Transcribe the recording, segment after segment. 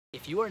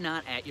If you are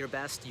not at your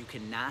best, you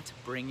cannot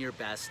bring your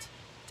best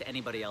to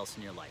anybody else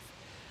in your life.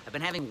 I've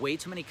been having way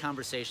too many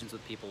conversations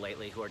with people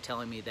lately who are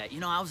telling me that,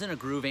 I was in a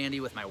groove,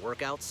 Andy, with my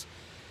workouts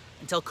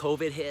until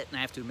COVID hit, and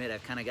I have to admit,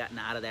 I've kind of gotten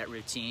out of that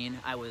routine.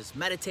 I was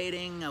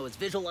meditating, I was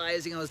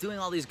visualizing, I was doing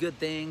all these good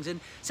things,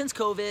 and since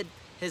COVID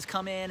has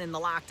come in and the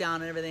lockdown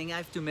and everything, I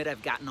have to admit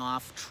I've gotten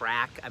off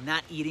track. I'm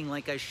not eating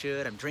like I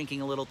should, I'm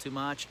drinking a little too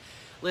much.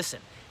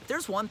 Listen, if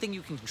there's one thing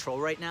you can control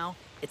right now,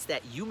 it's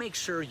that you make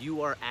sure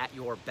you are at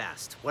your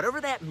best,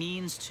 whatever that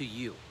means to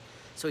you.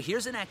 So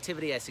here's an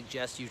activity I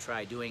suggest you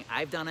try doing.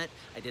 I've done it,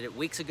 I did it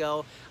weeks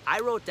ago. I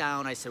wrote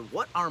down, I said,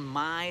 what are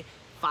my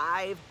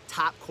 5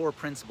 top core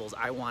principles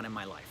I want in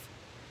my life?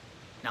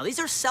 Now these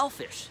are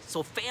selfish,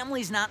 so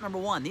family's not number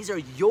one. These are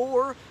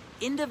your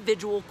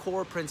individual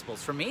core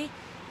principles. For me,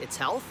 it's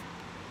health,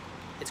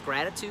 it's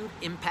gratitude,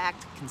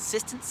 impact,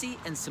 consistency,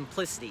 and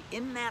simplicity,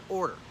 in that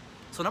order.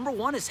 So number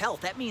 1 is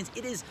health. That means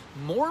it is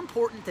more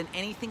important than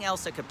anything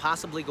else that could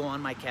possibly go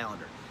on my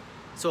calendar.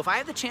 So if I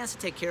have the chance to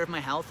take care of my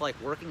health, like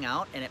working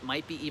out, and it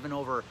might be even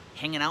over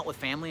hanging out with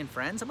family and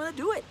friends, I'm gonna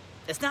do it.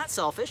 It's not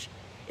selfish,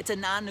 it's a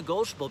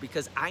non-negotiable,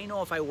 because I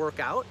know if I work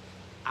out,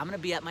 I'm gonna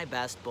be at my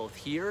best both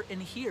here and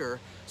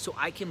here, so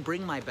I can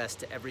bring my best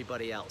to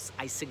everybody else.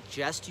 I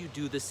suggest you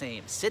do the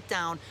same. Sit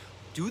down,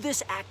 do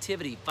this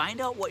activity, find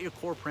out what your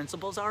core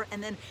principles are,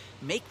 and then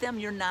make them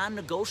your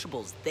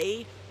non-negotiables.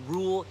 They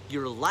rule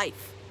your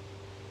life.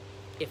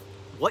 If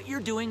what you're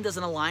doing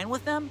doesn't align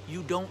with them,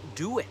 you don't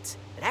do it.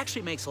 It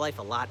actually makes life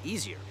a lot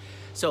easier.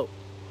 So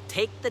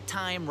take the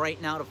time right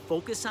now to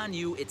focus on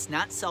you. It's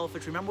not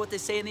selfish. Remember what they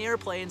say in the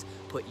airplanes,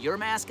 put your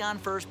mask on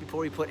first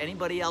before you put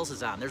anybody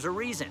else's on. There's a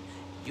reason.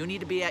 You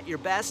need to be at your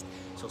best,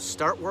 so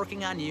start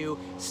working on you,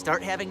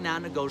 start having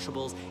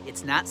non-negotiables.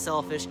 It's not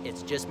selfish,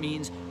 it just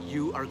means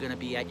you are gonna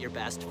be at your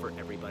best for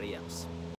everybody else.